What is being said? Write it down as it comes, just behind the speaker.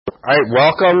All right,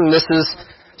 welcome. This is,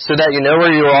 so that you know where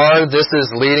you are, this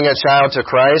is Leading a Child to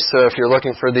Christ. So if you're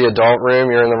looking for the adult room,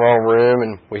 you're in the wrong room,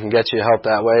 and we can get you help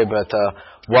that way. But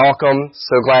welcome.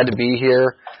 So glad to be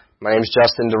here. My name's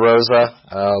Justin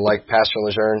DeRosa. Like Pastor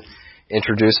Lejeune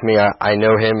introduced me, I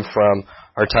know him from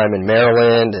our time in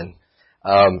Maryland. And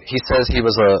he says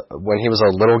when he was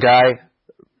a little guy,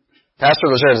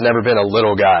 Pastor Lejeune's never been a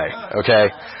little guy,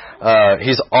 okay?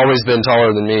 He's always been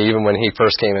taller than me, even when he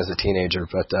first came as a teenager.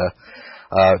 But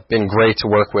been great to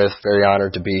work with. Very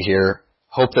honored to be here.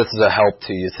 Hope this is a help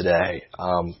to you today.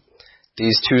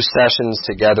 These two sessions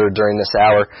together during this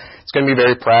hour, it's going to be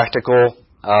very practical.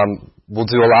 We'll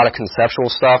do a lot of conceptual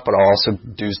stuff, but I'll also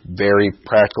do very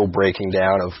practical breaking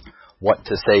down of what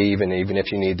to say, even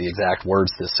if you need the exact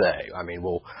words to say. I mean,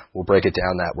 we'll break it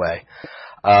down that way.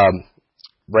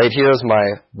 Right here is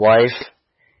my wife,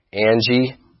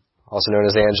 Angie, also known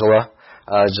as Angela,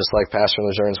 just like Pastor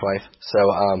Lejeune's wife.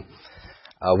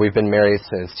 So we've been married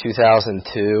since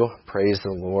 2002. Praise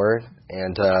the Lord.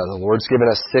 And the Lord's given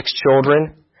us 6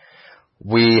 children.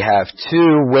 We have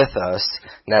 2 with us,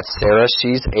 and that's Sarah.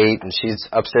 She's 8, and she's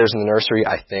upstairs in the nursery,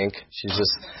 I think. She's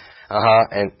just,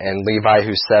 and Levi,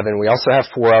 who's 7. We also have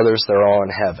 4 others that are all in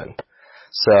heaven.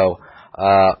 So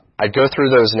I'd go through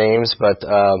those names, but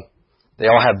they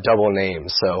all have double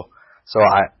names. So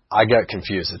I got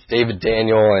confused. It's David,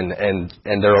 Daniel, and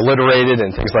they're alliterated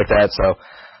and things like that. So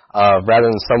rather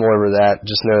than stumble over that,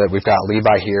 just know that we've got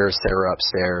Levi here, Sarah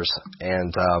upstairs,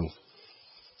 and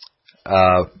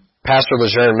Pastor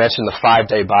Lejeune mentioned the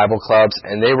 5-day Bible clubs,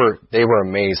 and they were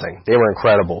amazing. They were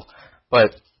incredible.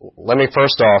 But let me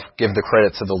first off give the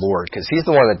credit to the Lord, because He's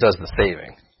the one that does the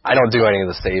saving. I don't do any of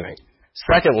the saving.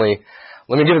 Secondly,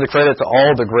 let me give the credit to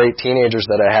all the great teenagers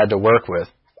that I had to work with.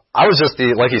 I was just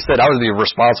like he said, I was the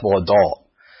responsible adult.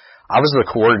 I was the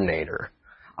coordinator.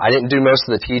 I didn't do most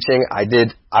of the teaching. I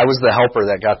was the helper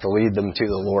that got to lead them to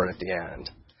the Lord at the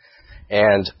end.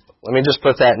 And let me just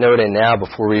put that note in now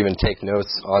before we even take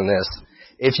notes on this.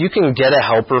 If you can get a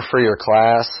helper for your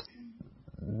class,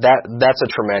 that's a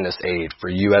tremendous aid for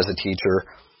you as a teacher.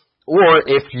 Or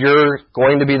if you're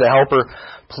going to be the helper,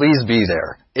 please be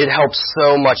there. It helps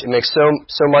so much. It makes so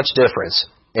much difference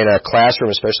in a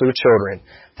classroom, especially with children,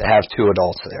 to have 2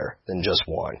 adults there than just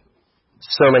 1.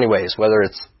 So many ways, whether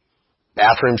it's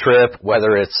bathroom trip,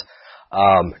 whether it's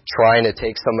trying to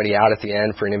take somebody out at the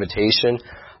end for an invitation,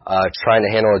 trying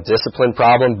to handle a discipline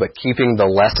problem, but keeping the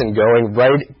lesson going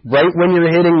right when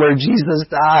you're hitting where Jesus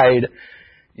died.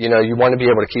 You know, you want to be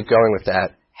able to keep going with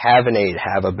that. Have an aid,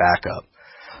 have a backup.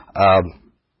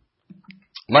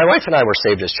 My wife and I were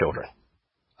saved as children.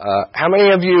 How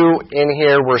many of you in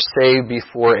here were saved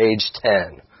before age 10?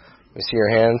 Let me see your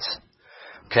hands.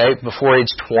 Okay, before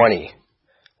age 20.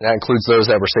 And that includes those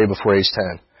that were saved before age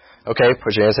 10. Okay,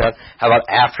 put your hands out. How about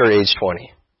after age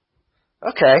 20?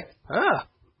 Okay.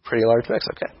 Pretty large mix.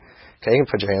 Okay, you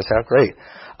can put your hands out. Great.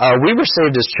 We were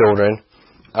saved as children.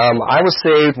 I was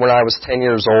saved when I was 10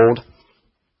 years old.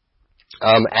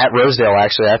 At Rosedale,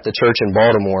 actually, at the church in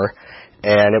Baltimore.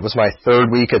 And it was my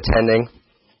 3rd week attending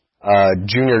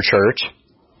junior church.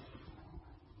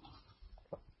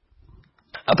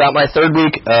 About my 3rd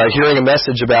week, hearing a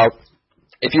message about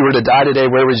if you were to die today,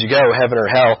 where would you go, heaven or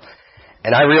hell?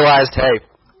 And I realized, hey,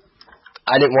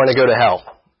 I didn't want to go to hell.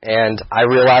 And I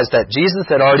realized that Jesus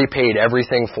had already paid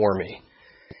everything for me.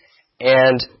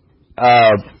 And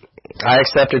I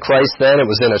accepted Christ then. It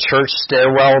was in a church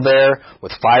stairwell there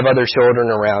with 5 other children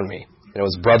around me. And it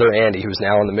was Brother Andy, who's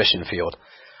now in the mission field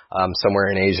somewhere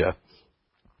in Asia.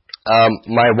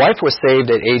 My wife was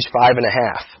saved at age 5.5.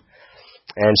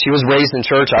 And she was raised in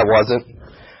church. I wasn't.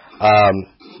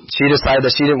 She decided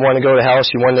that she didn't want to go to hell.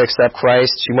 She wanted to accept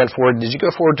Christ. She went forward. Did you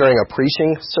go forward during a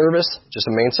preaching service?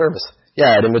 Just a main service?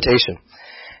 Yeah, at invitation.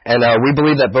 And we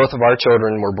believe that both of our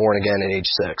children were born again at age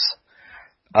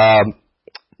 6.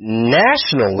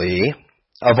 Nationally,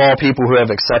 of all people who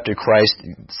have accepted Christ,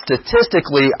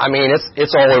 statistically, I mean,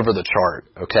 it's all over the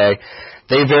chart, okay?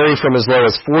 They vary from as low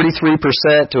as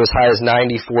 43% to as high as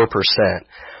 94%.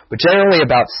 But generally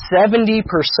about 70%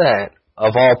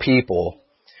 of all people,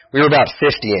 we were about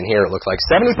 50 in here, it looked like.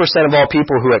 70% of all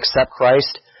people who accept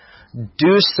Christ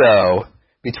do so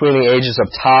between the ages of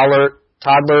toddler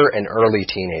and early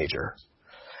teenager.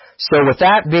 So with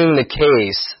that being the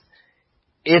case,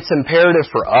 it's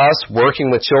imperative for us working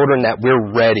with children that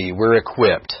we're ready, we're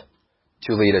equipped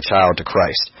to lead a child to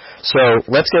Christ. So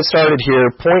let's get started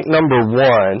here. Point number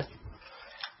 1,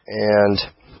 and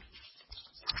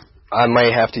I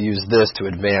might have to use this to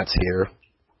advance here.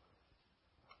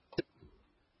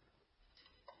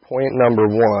 Point number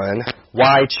 1,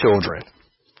 why children?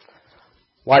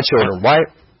 Why children? Why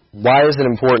why is it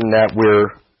important that we're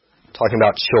talking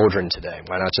about children today?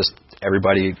 Why not just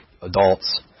everybody,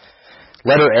 adults?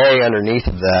 Letter A underneath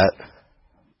of that.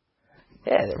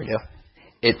 Yeah, there we go.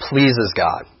 It pleases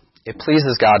God. It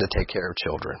pleases God to take care of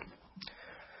children.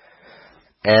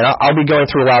 And I'll be going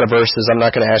through a lot of verses. I'm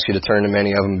not going to ask you to turn to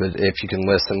many of them, but if you can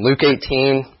listen. Luke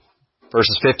 18,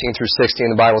 verses 15 through 16,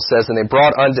 the Bible says, "And they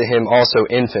brought unto him also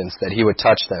infants, that he would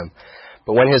touch them.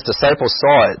 But when his disciples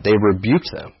saw it, they rebuked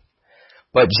them.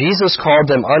 But Jesus called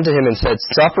them unto him and said,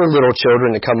 Suffer little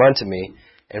children to come unto me,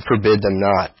 and forbid them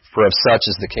not, for of such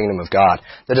is the kingdom of God."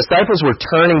 The disciples were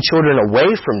turning children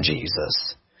away from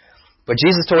Jesus. But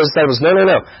Jesus told his disciples, no,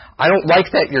 I don't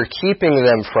like that you're keeping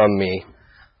them from me.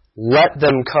 Let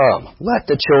them come. Let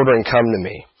the children come to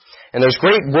me. And there's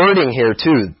great wording here,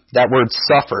 too. That word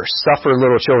suffer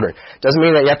little children. Doesn't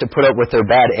mean that you have to put up with their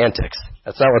bad antics.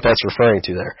 That's not what that's referring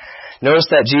to there. Notice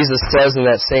that Jesus says in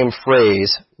that same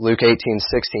phrase, Luke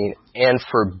 18:16, "and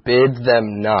forbid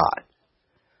them not."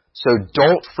 So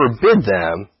don't forbid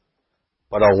them,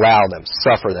 but allow them,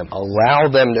 suffer them, allow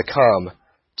them to come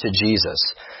to Jesus.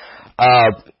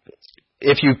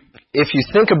 If you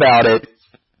think about it,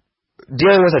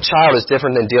 dealing with a child is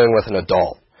different than dealing with an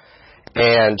adult.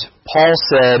 And Paul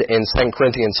said in 2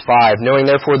 Corinthians 5, "Knowing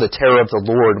therefore the terror of the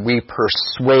Lord, we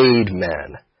persuade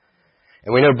men."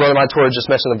 And we know Brother Montoya just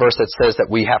mentioned the verse that says that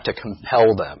we have to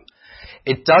compel them.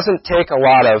 It doesn't take a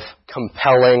lot of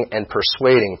compelling and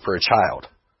persuading for a child.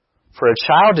 For a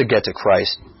child to get to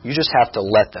Christ, you just have to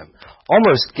let them.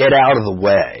 Almost get out of the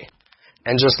way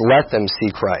and just let them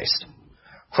see Christ.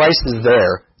 Christ is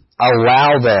there.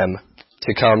 Allow them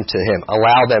to come to him.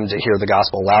 Allow them to hear the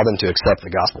gospel. Allow them to accept the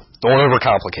gospel. Don't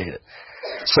overcomplicate it.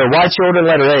 So why children?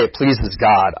 Letter A, it pleases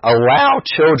God. Allow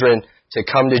children to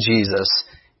come to Jesus.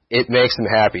 It makes him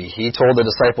happy. He told the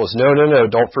disciples, no,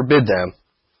 don't forbid them.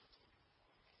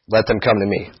 Let them come to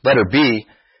me. Letter B,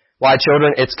 why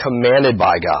children? It's commanded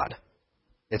by God.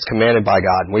 It's commanded by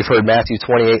God. And we've heard Matthew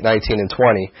 28:19 and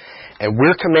 20. And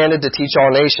we're commanded to teach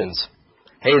all nations.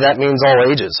 Hey, that means all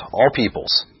ages, all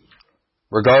peoples,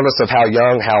 regardless of how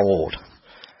young, how old.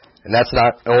 And that's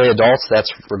not only adults,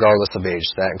 that's regardless of age.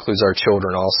 That includes our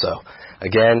children also.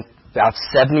 Again, about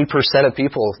 70% of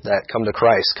people that come to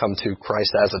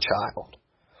Christ as a child.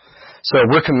 So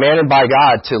we're commanded by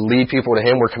God to lead people to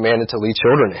him. We're commanded to lead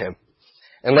children to him.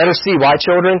 And letter C, why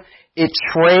children? It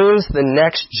trains the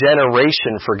next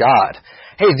generation for God.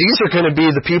 Hey, these are going to be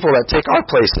the people that take our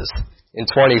places in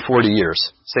 20, 40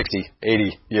 years, 60,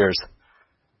 80 years.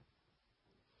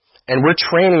 And we're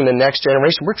training the next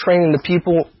generation. We're training the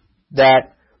people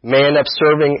that may end up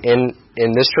serving in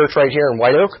this church right here in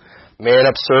White Oak, may end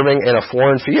up serving in a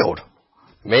foreign field,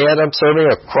 may end up serving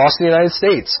across the United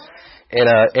States in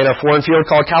a foreign field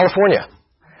called California.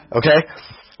 Okay?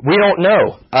 We don't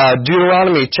know.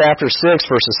 Deuteronomy chapter 6,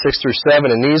 verses 6 through 7,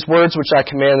 "And these words which I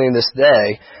command thee this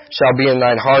day shall be in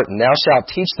thine heart, and thou shalt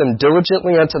teach them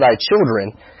diligently unto thy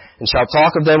children, and shalt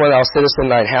talk of them when thou sittest in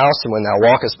thine house, and when thou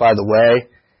walkest by the way,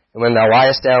 and when thou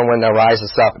liest down, when thou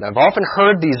risest up." And I've often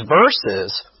heard these verses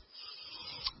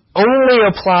only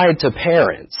applied to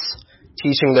parents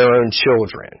teaching their own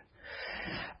children.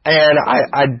 And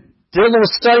I did a little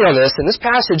study on this, and this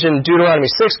passage in Deuteronomy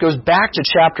 6 goes back to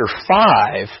chapter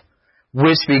 5,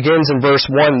 which begins in verse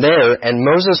 1 there, "And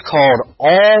Moses called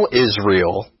all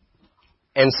Israel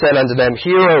and said unto them,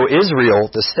 Hear, O Israel,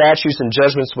 the statutes and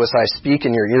judgments which I speak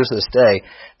in your ears this day,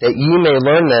 that ye may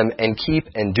learn them and keep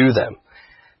and do them."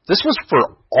 This was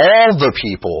for all the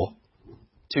people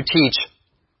to teach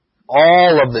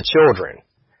all of the children.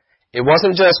 It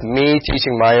wasn't just me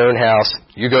teaching my own house,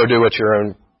 you go do what your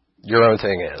own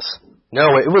thing is.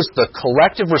 No, it was the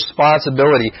collective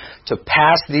responsibility to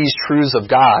pass these truths of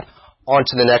God on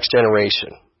to the next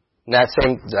generation. And that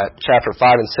chapter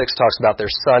 5 and 6 talks about their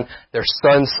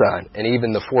son's son, and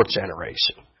even the fourth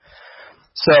generation.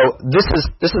 So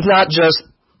this is not just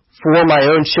for my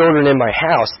own children in my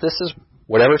house. This is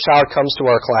whatever child comes to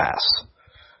our class.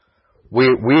 We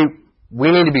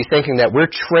need to be thinking that we're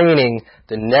training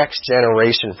the next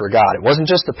generation for God. It wasn't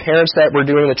just the parents that were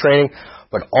doing the training,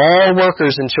 but all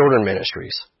workers in children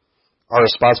ministries are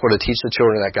responsible to teach the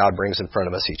children that God brings in front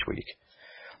of us each week.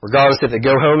 Regardless if they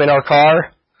go home in our car,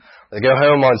 or they go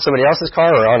home on somebody else's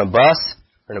car, or on a bus,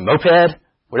 or in a moped,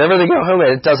 whatever they go home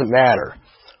in, it doesn't matter.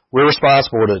 We're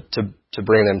responsible to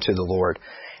bring them to the Lord.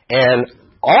 And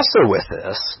also with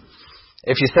this,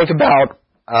 if you think about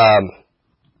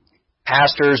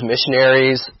pastors,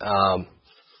 missionaries,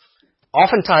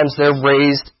 oftentimes they're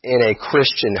raised in a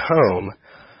Christian home,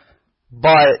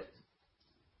 but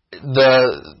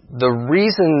the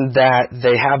reason that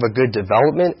they have a good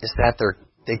development is that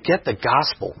they get the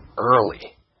gospel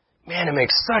early. man, it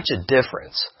makes such a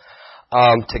difference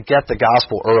to get the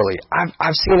gospel early.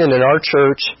 I've seen it in our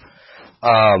church,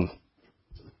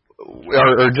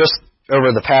 or just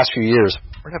over the past few years.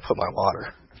 Where did I put my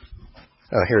water?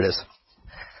 Oh, here it is.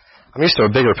 I'm used to a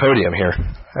bigger podium here.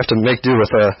 I have to make do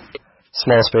with a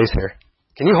small space here.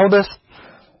 Can you hold this?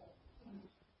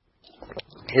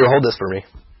 Here, hold this for me.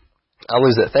 I'll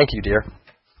lose it. Thank you, dear.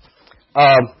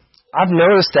 I've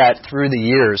noticed that through the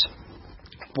years,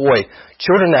 boy,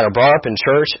 children that are brought up in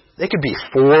church, they could be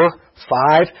 4,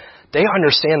 5. They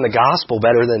understand the gospel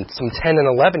better than some 10 and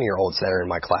 11-year-olds that are in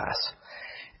my class.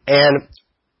 And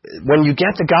when you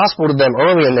get the gospel to them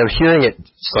early and they're hearing it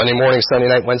Sunday morning, Sunday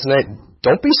night, Wednesday night,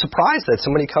 don't be surprised that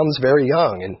somebody comes very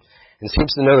young and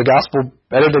seems to know the gospel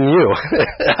better than you.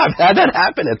 I've had that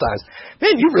happen at times.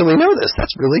 Man, you really know this.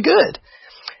 That's really good.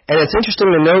 And it's interesting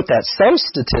to note that some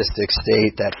statistics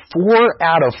state that 4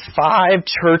 out of 5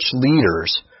 church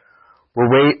leaders were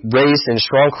raised in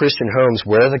strong Christian homes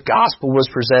where the gospel was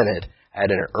presented at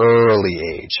an early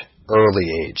age.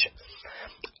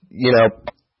 You know,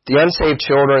 the unsaved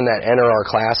children that enter our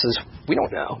classes, we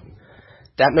don't know.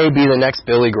 That may be the next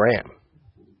Billy Graham.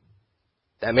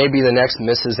 That may be the next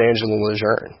Mrs. Angela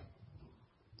Lejeune.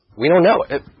 We don't know.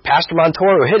 Pastor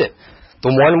Montoro hit it. The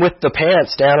one with the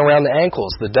pants down around the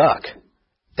ankles, the duck.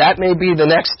 That may be the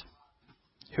next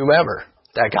whomever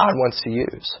that God wants to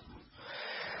use.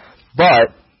 But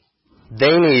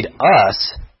they need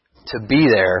us to be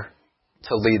there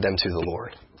to lead them to the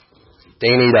Lord.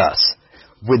 They need us.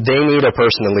 They need a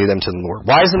person to lead them to the Lord.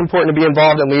 Why is it important to be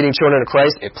involved in leading children to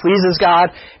Christ? It pleases God.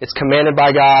 It's commanded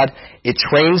by God. It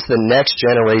trains the next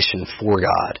generation for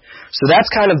God. So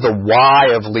that's kind of the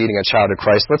why of leading a child to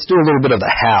Christ. Let's do a little bit of the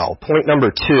how. Point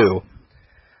number 2.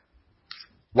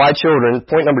 Why children?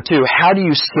 Point number 2, how do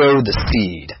you sow the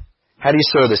seed? How do you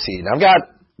sow the seed? Now, I've got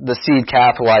the seed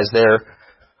capitalized there,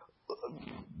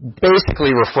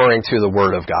 basically referring to the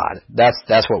Word of God.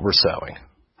 That's what we're sowing.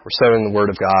 We're sowing the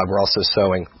Word of God. We're also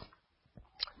sowing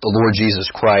the Lord Jesus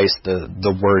Christ,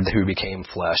 the Word who became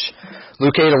flesh.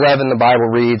 Luke 8:11, the Bible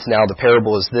reads, "Now the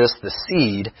parable is this, the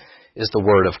seed is the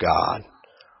Word of God."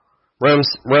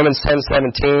 Romans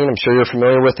 10:17, I'm sure you're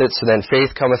familiar with it. So then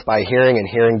faith cometh by hearing, and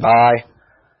hearing by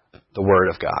the Word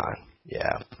of God.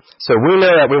 Yeah. So we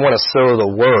know that we want to sow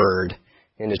the Word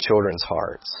into children's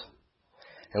hearts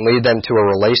and lead them to a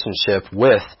relationship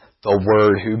with the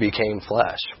Word who became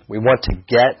flesh. We want to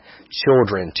get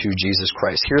children to Jesus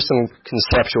Christ. Here's some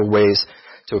conceptual ways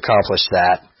to accomplish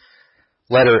that.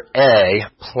 Letter A,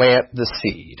 plant the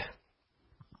seed.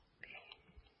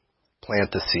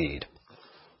 Plant the seed.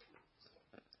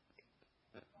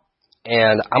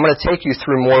 And I'm going to take you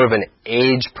through more of an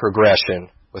age progression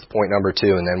with point number 2,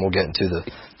 and then we'll get into the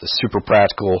super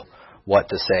practical what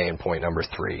to say in point number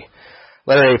 3.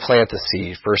 Letter A, plant the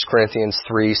seed. 1 Corinthians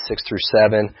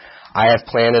 3:6-7. I have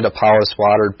planted, Apollos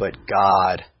watered, but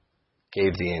God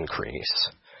gave the increase.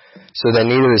 So then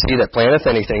neither is he that planteth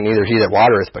anything, neither he that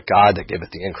watereth, but God that giveth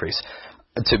the increase.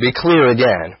 To be clear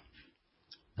again,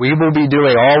 we will be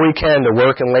doing all we can to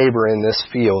work and labor in this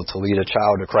field to lead a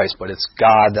child to Christ, but it's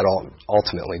God that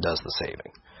ultimately does the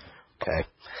saving. Okay?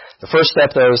 The first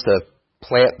step, though, is to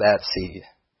plant that seed.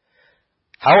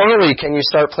 How early can you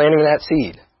start planting that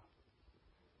seed?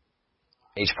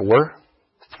 Age 4,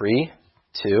 3,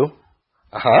 2,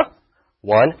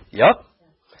 1, yep.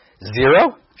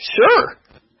 0, sure,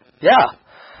 yeah.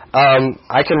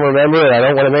 I can remember it. I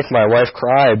don't want to make my wife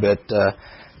cry, but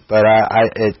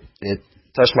it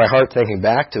touched my heart thinking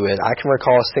back to it. I can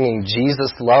recall singing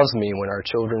 "Jesus Loves Me" when our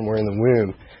children were in the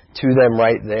womb to them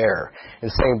right there, and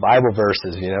saying Bible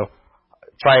verses.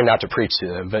 Trying not to preach to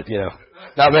them, but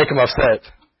not make them upset.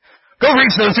 Go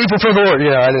reach those people for the Lord.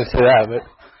 I didn't say that, but.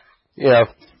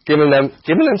 Giving them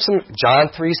some John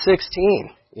 3:16.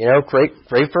 Great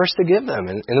verse to give them.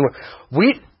 And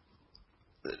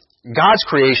God's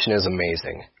creation is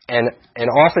amazing. And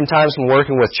oftentimes when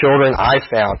working with children, I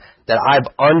found that I've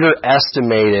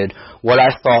underestimated what I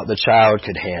thought the child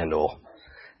could handle.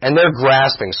 And they're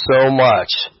grasping so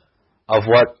much of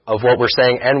what we're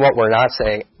saying and what we're not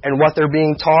saying, and what they're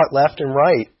being taught left and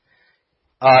right.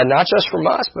 Not just from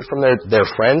us, but from their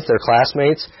friends, their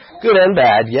classmates, good and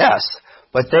bad, yes.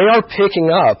 But they are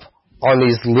picking up on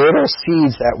these little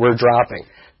seeds that we're dropping.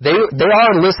 They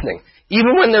are listening.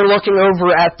 Even when they're looking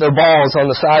over at the balls on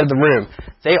the side of the room,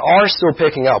 they are still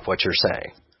picking up what you're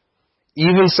saying.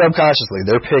 Even subconsciously,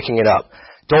 they're picking it up.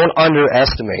 Don't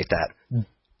underestimate that.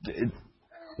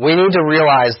 We need to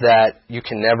realize that you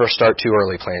can never start too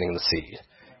early planting the seed.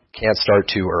 Can't start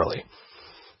too early.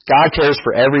 God cares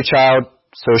for every child.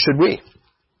 So should we,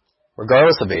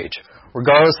 regardless of age,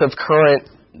 regardless of current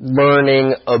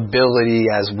learning ability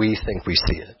as we think we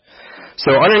see it.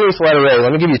 So underneath letter A,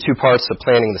 let me give you two parts to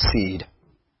planting the seed.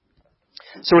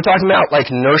 So we're talking about like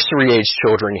nursery age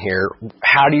children here.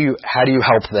 How do you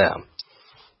help them?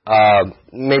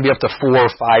 Maybe up to 4 or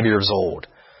 5 years old.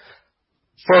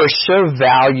 First, show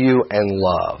value and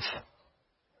love.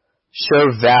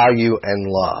 Show value and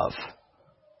love.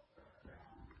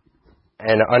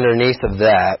 And underneath of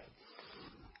that,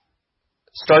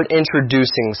 start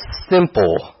introducing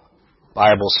simple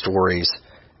Bible stories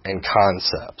and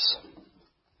concepts.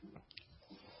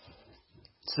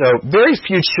 So very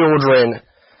few children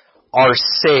are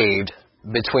saved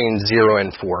between 0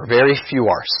 and 4. Very few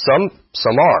are.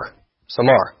 Some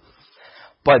are.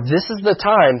 But this is the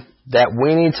time that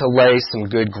we need to lay some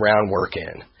good groundwork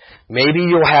in. Maybe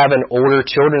you'll have an older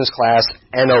children's class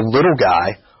and a little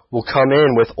guy will come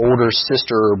in with older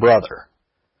sister or brother.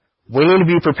 We need to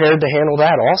be prepared to handle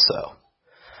that also.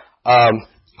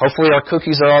 Hopefully our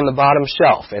cookies are on the bottom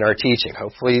shelf in our teaching.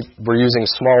 Hopefully we're using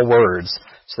small words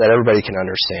so that everybody can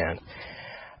understand.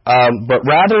 But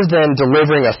rather than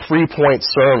delivering a 3-point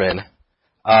sermon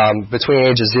between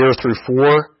ages 0 through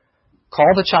 4,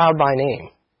 call the child by name.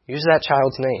 Use that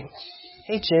child's name.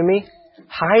 Hey, Jimmy.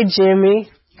 Hi,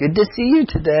 Jimmy. Good to see you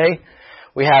today.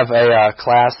 We have a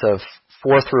class of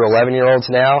 4 through 11-year-olds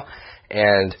now,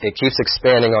 and it keeps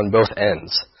expanding on both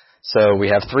ends. So we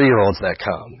have 3-year-olds that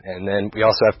come, and then we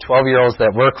also have 12-year-olds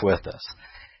that work with us.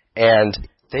 And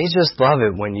they just love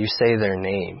it when you say their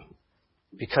name,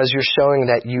 because you're showing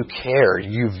that you care,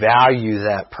 you value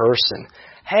that person.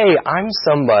 Hey, I'm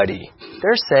somebody.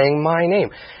 They're saying my name.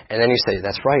 And then you say,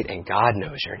 that's right, and God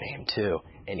knows your name too,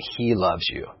 and He loves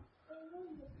you.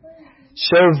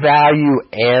 Show value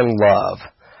and love.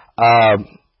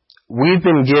 We've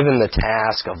been given the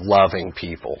task of loving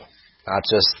people, not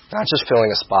just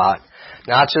filling a spot,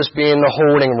 not just being in the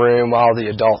holding room while the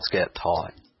adults get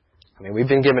taught. I mean, we've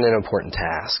been given an important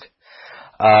task.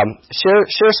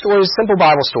 Share stories, simple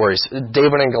Bible stories.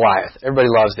 David and Goliath. Everybody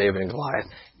loves David and Goliath.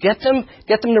 Get them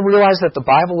to realize that the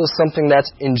Bible is something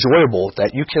that's enjoyable,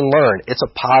 that you can learn. It's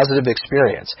a positive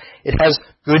experience. It has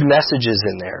good messages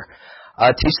in there.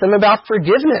 Teach them about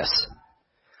forgiveness.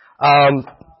 And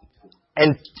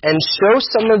show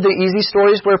some of the easy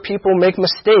stories where people make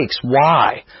mistakes.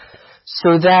 Why?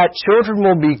 So that children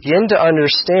will begin to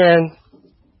understand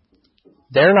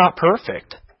they're not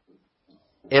perfect.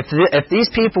 If these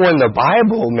people in the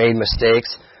Bible made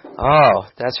mistakes, oh,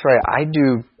 that's right, I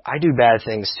do bad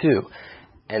things too.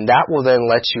 And that will then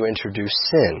let you introduce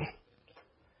sin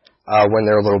when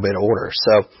they're a little bit older.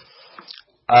 So,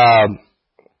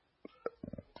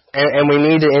 and we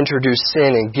need to introduce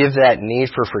sin and give that need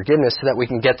for forgiveness so that we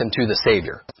can get them to the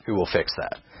Savior who will fix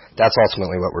that. That's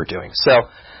ultimately what we're doing. So,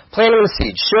 planting the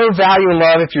seed. Show value and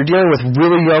love. If you're dealing with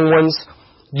really young ones,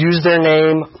 use their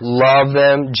name, love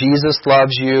them, Jesus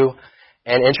loves you,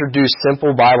 and introduce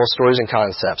simple Bible stories and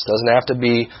concepts. Doesn't have to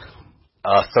be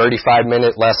a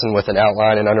 35-minute lesson with an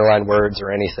outline and underlined words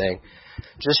or anything.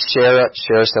 Just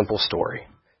share a simple story.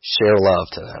 Share love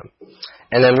to them.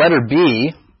 And then letter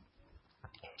B,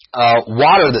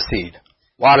 water the seed.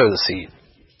 Water the seed.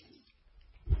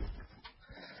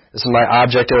 This is my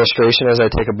object illustration as I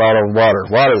take a bottle of water.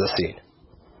 Water the seed.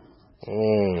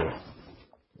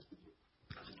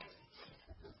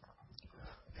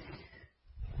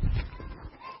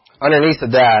 Underneath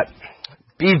of that,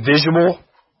 be visual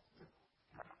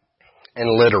and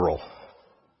literal.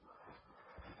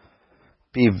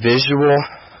 Be visual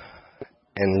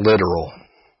and literal.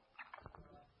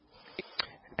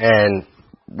 And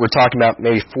we're talking about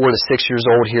maybe 4 to 6 years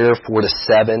old here, 4 to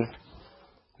 7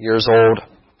 years old.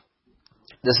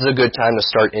 This is a good time to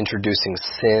start introducing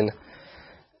sin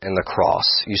and the cross.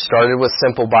 You started with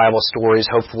simple Bible stories.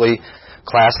 Hopefully,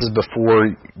 classes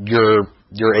before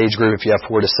your age group, if you have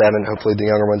 4 to 7, hopefully the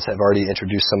younger ones have already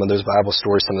introduced some of those Bible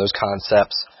stories, some of those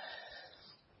concepts.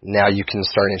 Now you can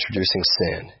start introducing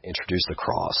sin, introduce the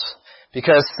cross.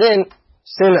 Because sin,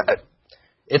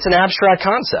 it's an abstract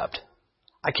concept.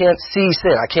 I can't see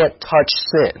sin. I can't touch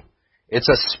sin. It's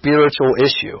a spiritual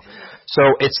issue. So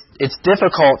it's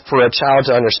difficult for a child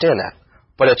to understand that.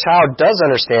 But a child does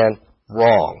understand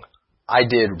wrong. I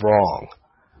did wrong.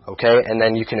 Okay? And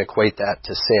then you can equate that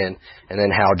to sin and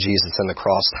then how Jesus and the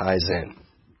cross ties in.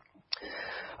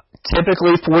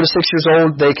 Typically, 4 to 6 years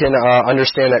old, they can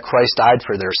understand that Christ died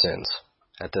for their sins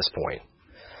at this point.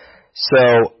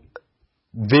 So,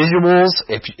 visuals,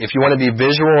 if you want to be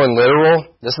visual and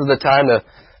literal, this is the time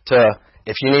to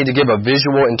if you need to give a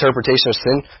visual interpretation of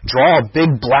sin, draw a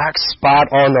big black spot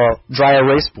on a dry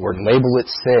erase board and label it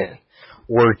sin.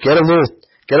 Or get a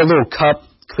little cup,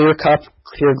 clear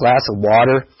glass of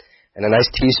water, and a nice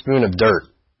teaspoon of dirt,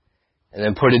 and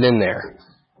then put it in there.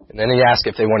 And then you ask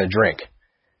if they want to drink.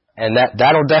 And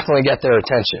that'll definitely get their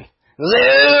attention.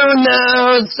 Oh,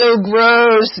 no, it's so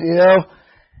gross,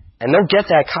 And they'll get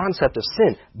that concept of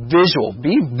sin. Visual.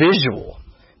 Be visual.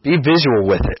 Be visual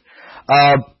with it.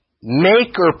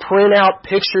 Make or print out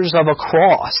pictures of a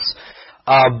cross.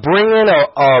 Bring in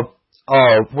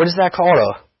what is that called?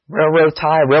 A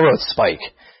railroad spike.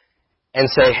 And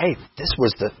say, hey, this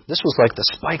was like the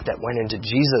spike that went into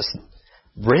Jesus'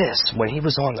 wrist when he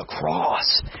was on the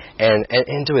cross and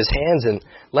into his hands, and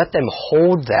let them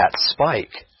hold that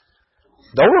spike.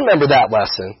 They'll remember that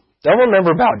lesson. They'll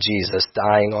remember about Jesus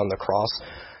dying on the cross.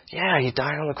 Yeah, he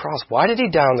died on the cross. Why did he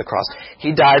die on the cross?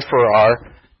 He died for our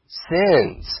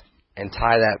sins. And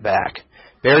tie that back.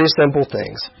 Very simple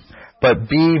things. But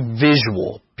be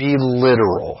visual. Be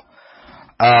literal.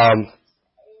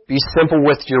 Be simple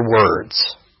with your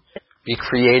words. Be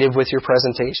creative with your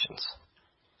presentations.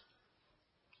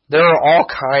 There are all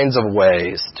kinds of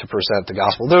ways to present the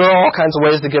gospel. There are all kinds of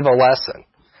ways to give a lesson.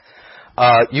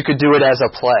 You could do it as a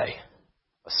play,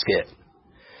 a skit.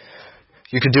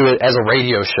 You could do it as a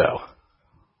radio show.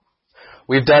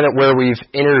 We've done it where we've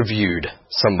interviewed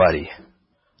somebody,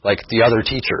 like the other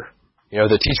teacher.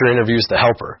 The teacher interviews the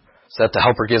helper, so that the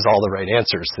helper gives all the right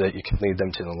answers so that you can lead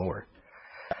them to the Lord.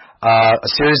 A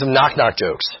series of knock-knock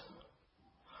jokes,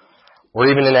 or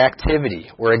even an activity,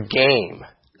 or a game.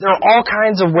 There are all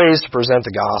kinds of ways to present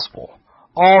the gospel.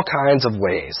 All kinds of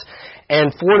ways.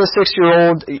 And 4 to 6 year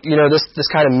old, this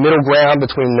kind of middle ground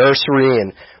between nursery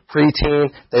and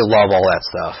preteen, they love all that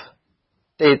stuff.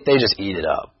 They just eat it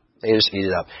up. They just eat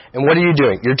it up. And what are you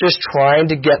doing? You're just trying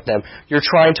to get them. You're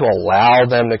trying to allow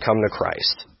them to come to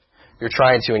Christ. You're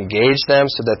trying to engage them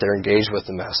so that they're engaged with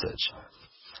the message.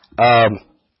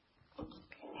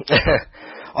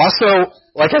 Also,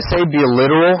 like I say, be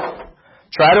literal.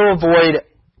 Try to avoid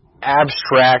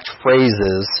abstract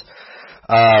phrases.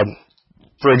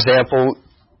 For example,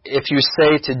 if you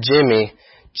say to Jimmy,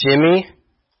 Jimmy,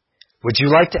 would you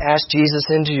like to ask Jesus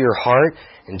into your heart?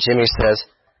 And Jimmy says,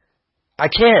 I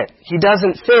can't. He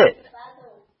doesn't fit.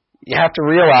 You have to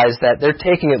realize that they're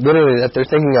taking it literally, that they're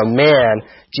thinking a man,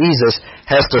 Jesus,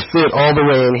 has to fit all the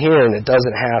way in here, and it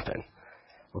doesn't happen.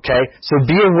 Okay? So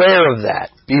be aware of that.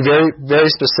 Be very, very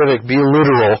specific. Be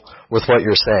literal with what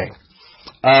you're saying.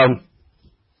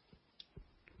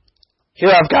 Here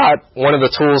I've got one of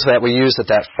the tools that we used at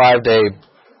that 5-day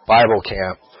Bible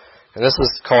camp. And this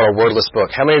is called a wordless book.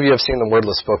 How many of you have seen the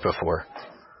wordless book before?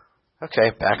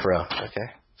 Okay, back row. Okay,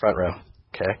 front row.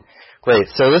 Okay, great.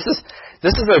 So this is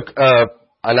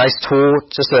a nice tool,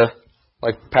 just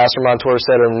like Pastor Montour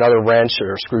said, another wrench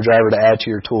or screwdriver to add to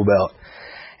your tool belt.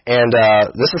 And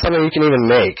this is something you can even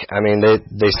make. I mean,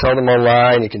 they sell them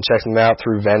online. You can check them out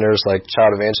through vendors like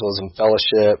Child Evangelism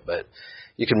Fellowship, but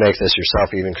you can make this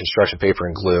yourself, even construction paper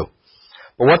and glue.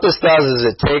 But what this does is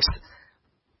it takes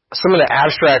some of the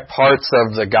abstract parts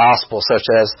of the gospel, such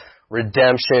as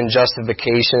redemption,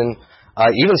 justification,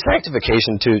 even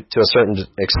sanctification to a certain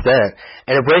extent,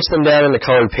 and it breaks them down into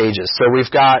colored pages. So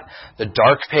we've got the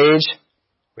dark page.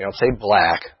 We don't say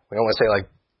black. We don't want to say like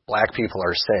black people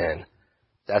are sin.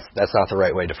 That's not the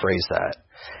right way to phrase that.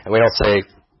 And we don't say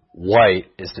white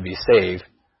is to be saved,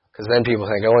 because then people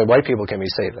think only white people can be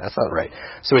saved. That's not right.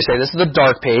 So we say this is the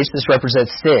dark page. This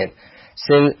represents sin.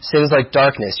 Sin is like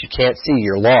darkness. You can't see.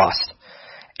 You're lost.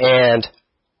 And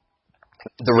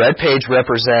the red page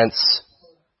represents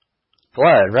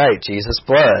blood, right? Jesus'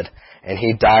 blood. And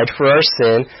he died for our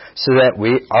sin so that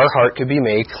our heart could be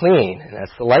made clean. And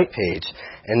that's the light page.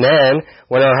 And then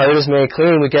when our heart is made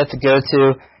clean, we get to go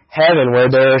to heaven where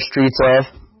there are streets of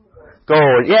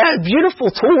gold. Yeah,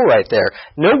 beautiful tool right there.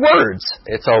 No words.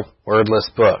 It's a wordless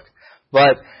book.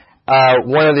 But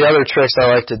one of the other tricks I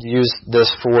like to use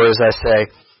this for is I say,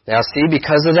 now see,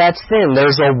 because of that sin,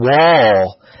 there's a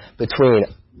wall between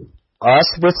us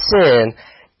with sin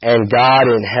and God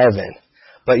in heaven.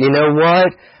 But you know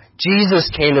what? Jesus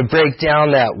came to break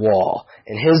down that wall,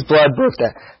 and his blood broke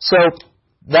that. So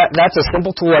that's a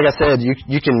simple tool. Like I said,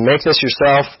 you can make this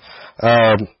yourself.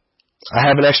 I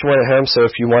have an extra one at home, so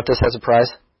if you want this as a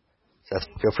prize, Seth,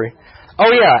 feel free.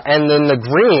 Oh yeah, and then the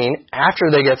green,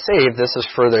 after they get saved, this is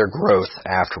for their growth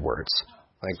afterwards,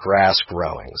 like grass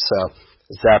growing. So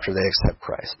it's after they accept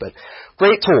Christ. But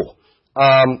great tool.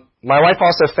 My wife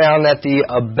also found that the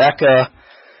Abeka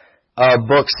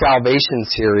book Salvation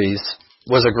series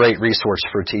was a great resource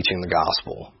for teaching the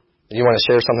gospel. Do you want to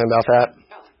share something about that?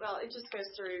 Well, it just goes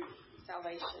through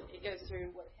salvation. It goes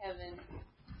through what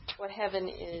heaven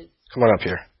is. Come on up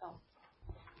here.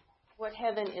 What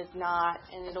heaven is not,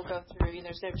 and it'll go through.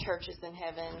 There's no churches in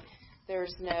heaven.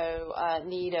 There's no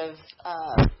need of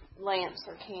lamps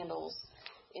or candles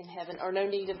in heaven, or no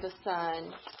need of the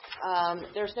sun.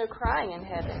 There's no crying in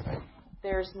heaven.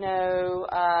 There's no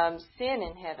sin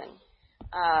in heaven.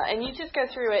 And you just go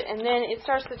through it, and then it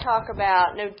starts to talk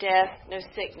about no death, no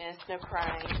sickness, no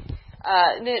crying.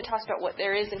 And then it talks about what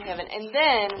there is in heaven. And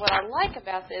then what I like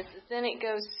about this is then it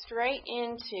goes straight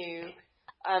into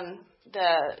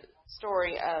the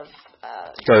story of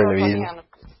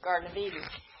Garden of Eden.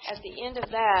 At the end of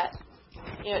that,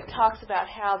 it talks about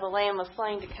how the Lamb was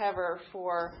slain to cover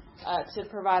to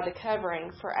provide the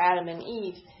covering for Adam and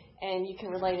Eve, and you can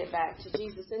relate it back to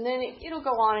Jesus. And then it'll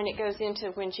go on and it goes into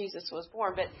when Jesus was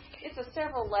born. But it's a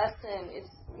several lesson.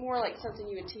 It's more like something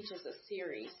you would teach as a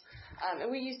series. And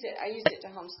I used it to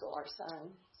homeschool our son.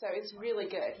 So it's really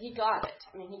good. He got it.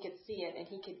 I mean, he could see it and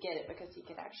he could get it because he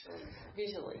could actually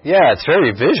visually. Yeah, it's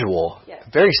very visual. Yeah.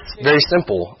 Very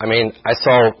simple. I mean, I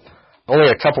saw only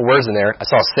a couple words in there. I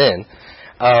saw sin.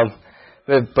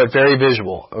 But very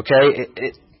visual, okay?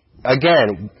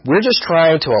 Again, we're just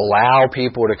trying to allow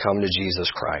people to come to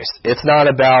Jesus Christ. It's not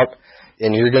about,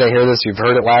 and you're going to hear this, you've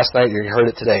heard it last night, you heard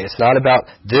it today. It's not about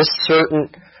this certain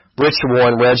ritual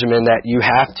and regimen that you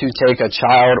have to take a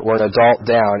child or an adult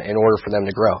down in order for them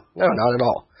to grow. No, not at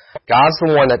all. God's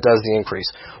the one that does the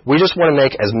increase. We just want to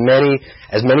make as many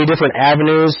different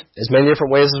avenues, as many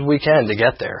different ways as we can to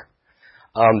get there.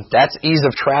 That's ease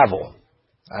of travel.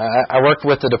 I work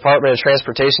with the Department of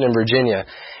Transportation in Virginia,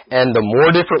 and the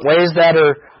more different ways that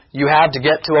you have to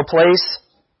get to a place,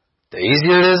 the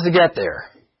easier it is to get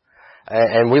there.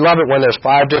 And we love it when there's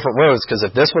 5 different roads, because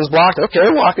if this one's blocked,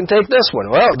 okay, well, I can take this one.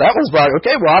 Well, that one's blocked.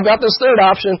 Okay, well, I've got this third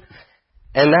option.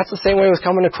 And that's the same way with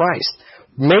coming to Christ.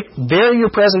 Vary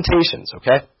your presentations,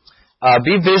 okay?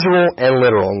 Be visual and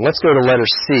literal. And let's go to letter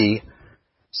C.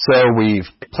 So we've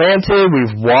planted,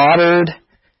 we've watered,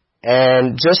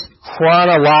 and just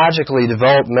chronologically,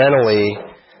 developmentally,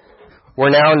 we're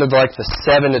now into like the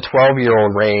 7 to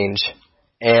 12-year-old range,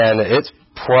 and it's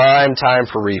prime time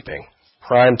for reaping.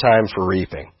 Prime time for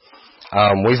reaping.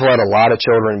 We've led a lot of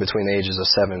children between the ages of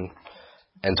 7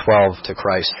 and 12 to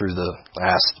Christ through the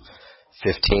last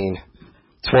 15,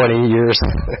 20 years.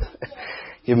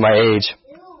 Give my age.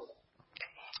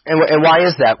 And why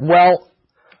is that? Well,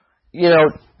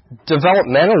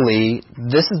 developmentally,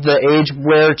 this is the age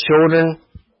where children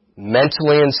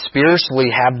mentally and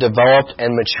spiritually have developed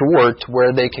and matured to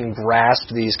where they can grasp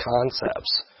these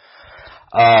concepts.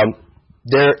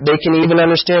 They can even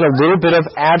understand a little bit of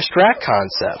abstract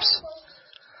concepts.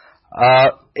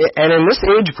 And in this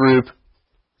age group,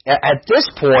 at this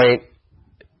point,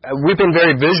 we've been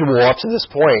very visual up to this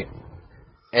point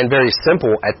and very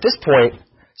simple. At this point,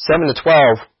 7 to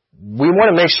 12, we want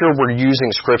to make sure we're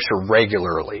using Scripture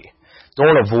regularly.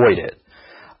 Don't avoid it.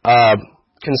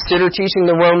 Consider teaching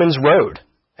the Romans Road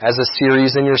as a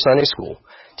series in your Sunday school.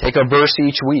 Take a verse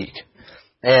each week.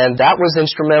 And that was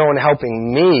instrumental in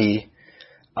helping me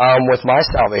with my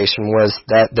salvation, was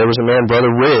that there was a man,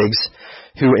 Brother Riggs,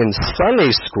 who in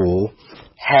Sunday school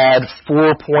had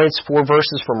 4 points, 4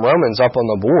 verses from Romans up on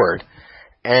the board.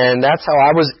 And that's how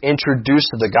I was introduced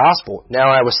to the gospel. Now,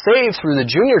 I was saved through the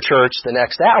junior church the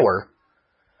next hour,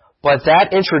 but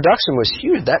that introduction was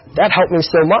huge. That helped me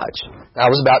so much. I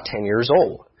was about 10 years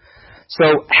old.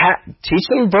 So teach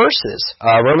them verses.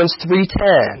 Romans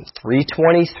 3:10,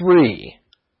 3:23,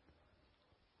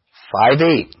 5:8.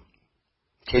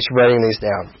 In case you're writing these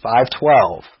down.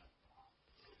 5:12.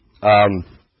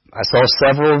 I saw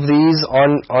several of these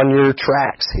on your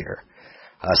tracks here.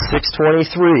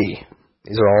 6:23.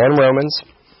 These are all in Romans.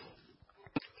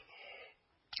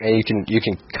 And you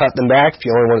can cut them back if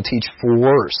you only want to teach 4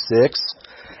 or 6.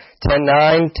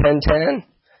 10:9, 10:10,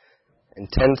 and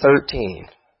 10:13.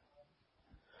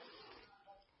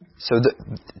 So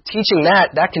teaching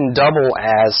that can double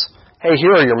as, hey,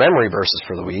 here are your memory verses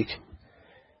for the week.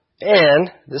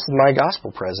 And this is my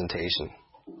gospel presentation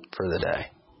for the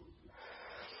day.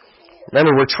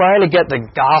 Remember, we're trying to get the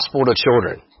gospel to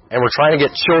children. And we're trying to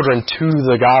get children to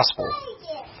the gospel.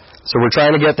 So we're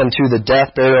trying to get them to the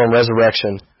death, burial, and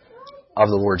resurrection of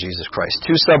the Lord Jesus Christ.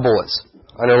 2 sub-bullets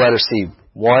under letter C.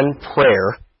 1,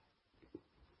 prayer.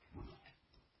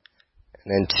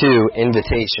 And then 2,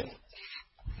 invitation.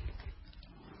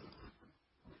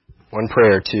 1,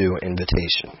 prayer, 2,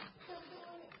 invitation.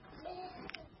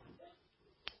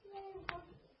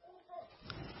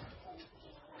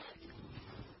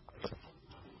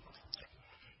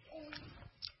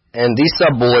 And these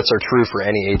sub-bullets are true for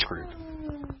any age group.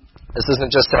 This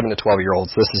isn't just 7 to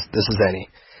 12-year-olds. This is any.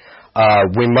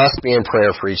 We must be in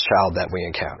prayer for each child that we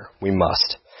encounter. We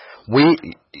must.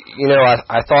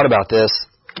 I thought about this.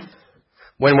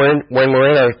 When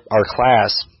we're in our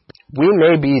class, we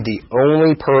may be the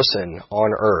only person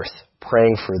on earth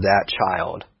praying for that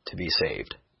child to be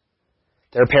saved.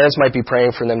 Their parents might be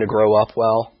praying for them to grow up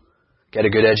well, get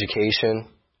a good education,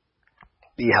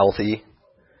 be healthy,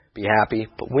 be happy,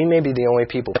 but we may be the only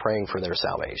people praying for their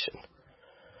salvation.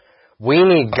 We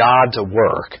need God to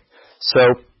work,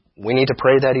 so we need to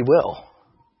pray that He will.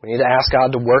 We need to ask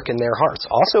God to work in their hearts.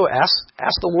 Also, ask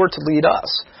the Lord to lead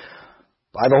us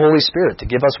by the Holy Spirit, to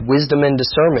give us wisdom and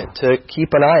discernment, to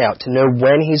keep an eye out, to know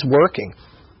when He's working.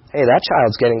 Hey, that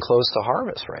child's getting close to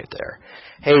harvest right there.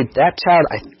 Hey, that child,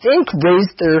 I think,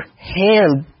 raised their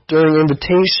hand during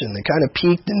invitation. They kind of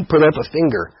peeked and put up a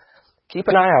finger. Keep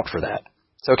an eye out for that.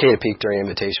 It's okay to peek during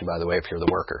invitation, by the way, if you're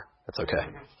the worker. That's okay.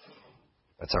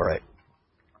 That's all right.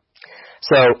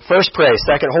 So, first pray.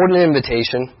 Second, hold an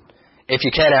invitation, if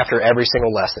you can, after every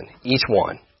single lesson. Each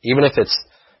one. Even if it's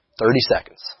 30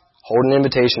 seconds. Hold an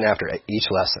invitation after each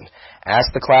lesson.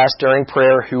 Ask the class during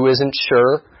prayer who isn't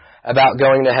sure about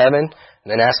going to heaven,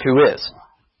 and then ask who is.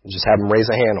 And just have them raise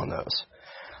a hand on those.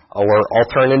 Or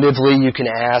alternatively, you can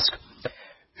ask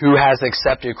who has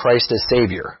accepted Christ as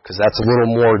Savior, because that's a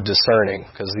little more discerning,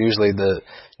 because usually the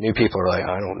new people are like,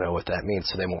 I don't know what that means,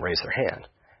 so they won't raise their hand.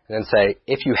 And then say,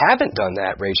 if you haven't done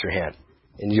that, raise your hand.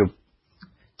 And you'll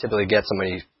typically get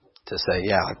somebody to say,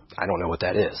 yeah, I don't know what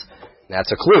that is. And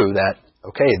that's a clue that,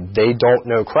 okay, they don't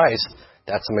know Christ.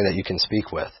 That's somebody that you can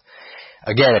speak with.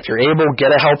 Again, if you're able,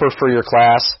 get a helper for your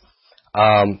class.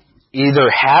 Either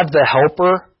have the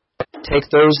helper take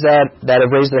those that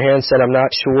have raised their hand and said, I'm not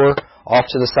sure, off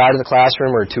to the side of the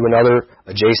classroom or to another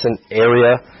adjacent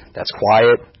area that's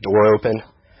quiet, door open.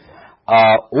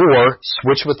 Or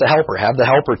switch with the helper. Have the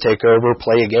helper take over,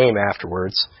 play a game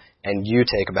afterwards, and you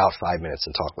take about 5 minutes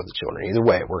and talk with the children. Either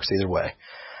way, it works either way.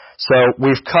 So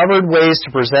we've covered ways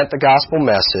to present the gospel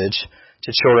message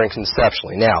to children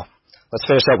conceptually. Now, let's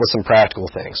finish up with some practical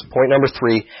things. Point number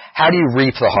 3, how do you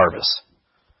reap the harvest?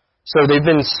 So they've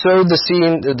been sowed, the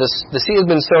seed has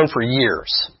been sown for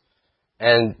years.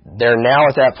 And they're now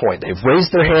at that point. They've raised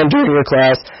their hand during the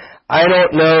class. I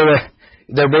don't know.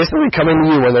 They're basically coming to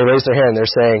you when they raise their hand. They're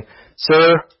saying,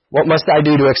 Sir, what must I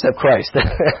do to accept Christ?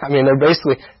 I mean, they're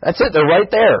basically, that's it. They're right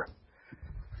there.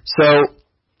 So,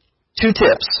 2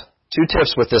 tips. 2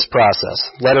 tips with this process.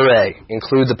 Letter A,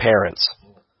 include the parents.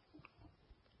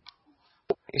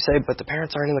 You say, but the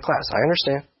parents aren't in the class. I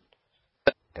understand.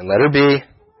 And letter B,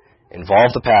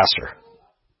 involve the pastor.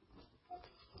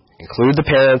 Include the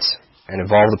parents and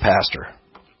involve the pastor.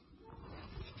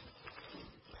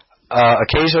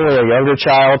 Occasionally a younger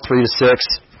child, 3 to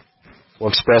 6, will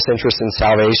express interest in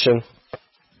salvation.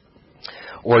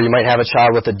 Or you might have a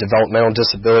child with a developmental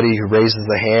disability who raises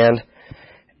the hand,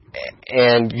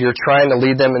 and you're trying to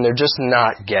lead them and they're just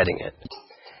not getting it.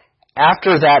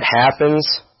 After that happens,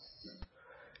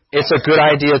 it's a good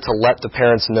idea to let the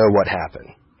parents know what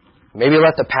happened. Maybe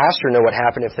let the pastor know what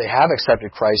happened if they have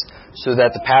accepted Christ so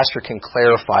that the pastor can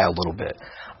clarify a little bit.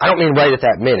 I don't mean right at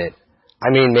that minute. I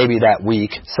mean maybe that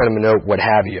week, send them a note, what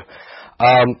have you.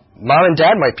 Mom and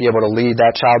dad might be able to lead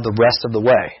that child the rest of the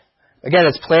way. Again,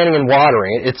 it's planting and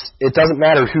watering. It doesn't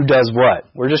matter who does what.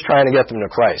 We're just trying to get them to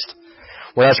Christ.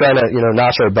 We're not trying to,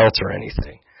 notch our belts or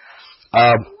anything.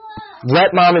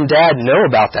 Let mom and dad know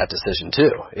about that decision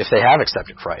too, if they have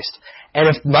accepted Christ. And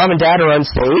if mom and dad are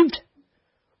unsaved,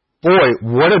 boy,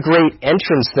 what a great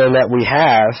entrance then that we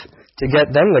have to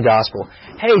get them the gospel.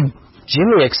 Hey,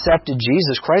 Jimmy accepted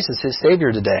Jesus Christ as his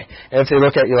Savior today. And if they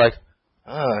look at you like,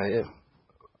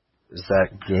 is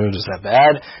that good? Is that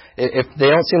bad? If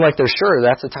they don't seem like they're sure,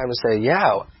 that's the time to say,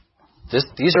 yeah,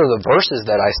 these are the verses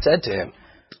that I said to him.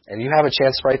 And you have a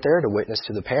chance right there to witness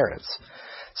to the parents.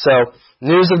 So,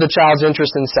 news of the child's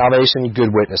interest in salvation, good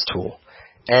witness tool.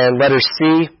 And letter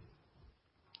C,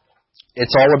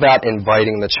 it's all about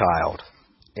inviting the child.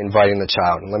 Inviting the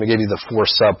child. And let me give you the 4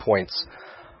 sub-points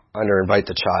under invite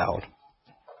the child.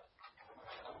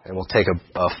 And we'll take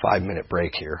a 5-minute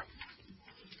break here.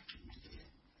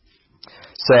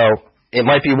 So, it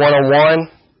might be one-on-one.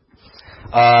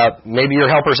 Maybe your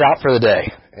helper's out for the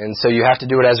day. And so you have to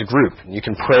do it as a group. You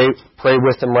can pray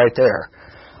with them right there.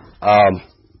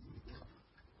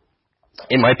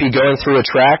 It might be going through a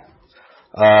tract,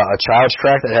 a child's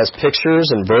tract that has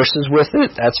pictures and verses with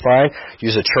it. That's fine.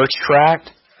 Use a church tract.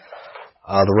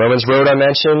 The Romans Road I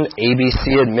mentioned.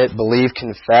 ABC, admit, believe,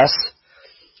 confess.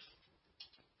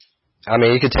 I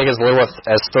mean, you could take as little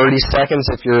as 30 seconds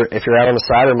if you're out on the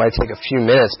side. It might take a few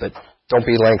minutes, but don't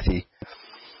be lengthy.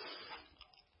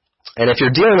 And if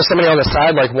you're dealing with somebody on the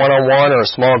side, like one-on-one or a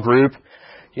small group,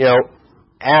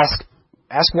 ask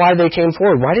why they came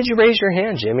forward. Why did you raise your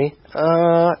hand, Jimmy?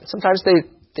 Sometimes they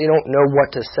they don't know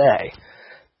what to say.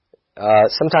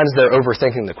 Sometimes they're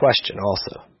overthinking the question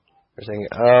also. They're saying,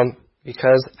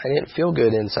 because I didn't feel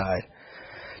good inside.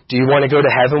 Do you want to go to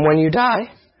heaven when you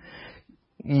die?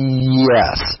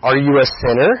 Yes. Are you a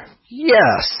sinner?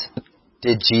 Yes.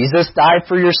 Did Jesus die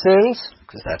for your sins?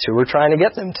 Because that's who we're trying to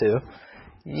get them to.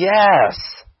 Yes.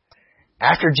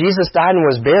 After Jesus died and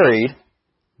was buried,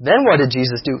 then what did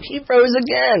Jesus do? He rose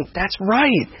again. That's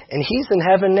right. And He's in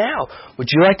heaven now. Would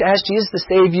you like to ask Jesus to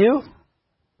save you?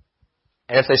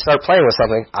 And if they start playing with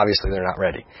something, obviously they're not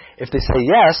ready. If they say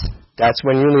yes, that's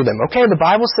when you lead them. Okay, the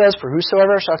Bible says, for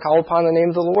whosoever shall call upon the name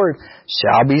of the Lord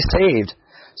shall be saved.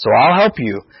 So I'll help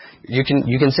you. You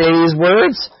can say these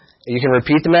words, you can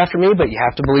repeat them after me, but you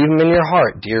have to believe them in your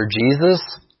heart. Dear Jesus,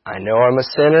 I know I'm a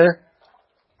sinner.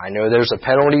 I know there's a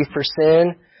penalty for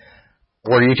sin.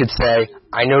 Or you could say,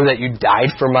 I know that you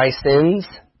died for my sins.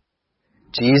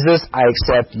 Jesus, I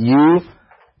accept you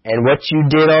and what you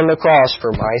did on the cross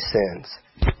for my sins.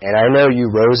 And I know you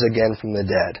rose again from the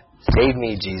dead. Save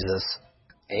me, Jesus.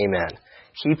 Amen.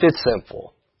 Keep it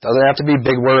simple. Doesn't have to be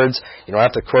big words. You don't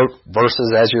have to quote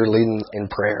verses as you're leading in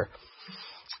prayer.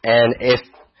 And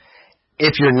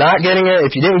if you're not getting it,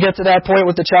 if you didn't get to that point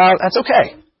with the child, that's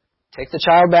okay. Take the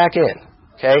child back in.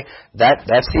 Okay?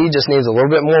 That seed just needs a little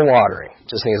bit more watering.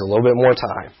 Just needs a little bit more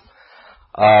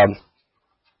time.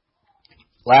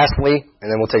 Lastly,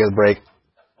 and then we'll take a break.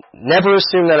 Never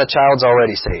assume that a child's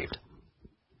already saved.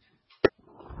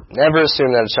 Never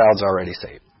assume that a child's already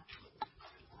saved.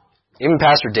 Even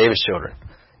Pastor David's children.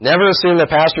 Never assume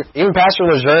that even Pastor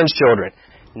Lejeune's children.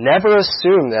 Never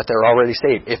assume that they're already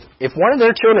saved. If one of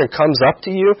their children comes up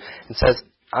to you and says,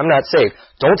 I'm not saved,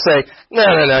 don't say, no,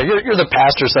 you're the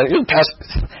pastor's son. You're the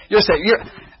pastor. You're saying,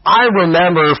 I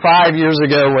remember 5 years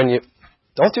ago when you...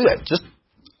 Don't do that. Just,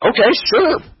 okay,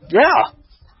 sure, yeah.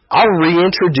 I'll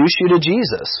reintroduce you to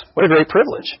Jesus. What a great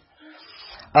privilege.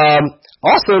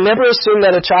 Also, never assume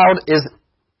that a child is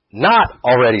not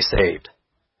already saved.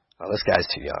 Oh, this guy's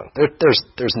too young.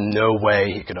 There's no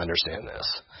way he could understand this.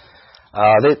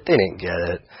 They didn't get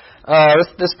it.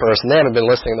 This person, they haven't been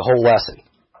listening the whole lesson.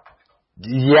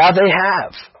 Yeah, they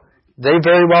have. They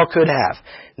very well could have.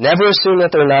 Never assume that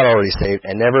they're not already saved,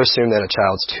 and never assume that a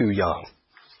child's too young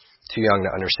to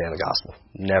understand the gospel.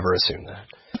 Never assume that.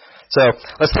 So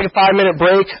let's take a 5-minute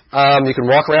break. You can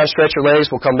walk around, stretch your legs.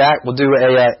 We'll come back. We'll do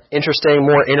a interesting,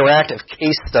 more interactive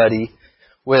case study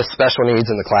with special needs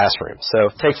in the classroom. So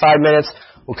take 5 minutes.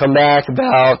 We'll come back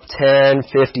about 10:56,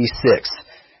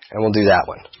 and we'll do that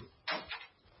one.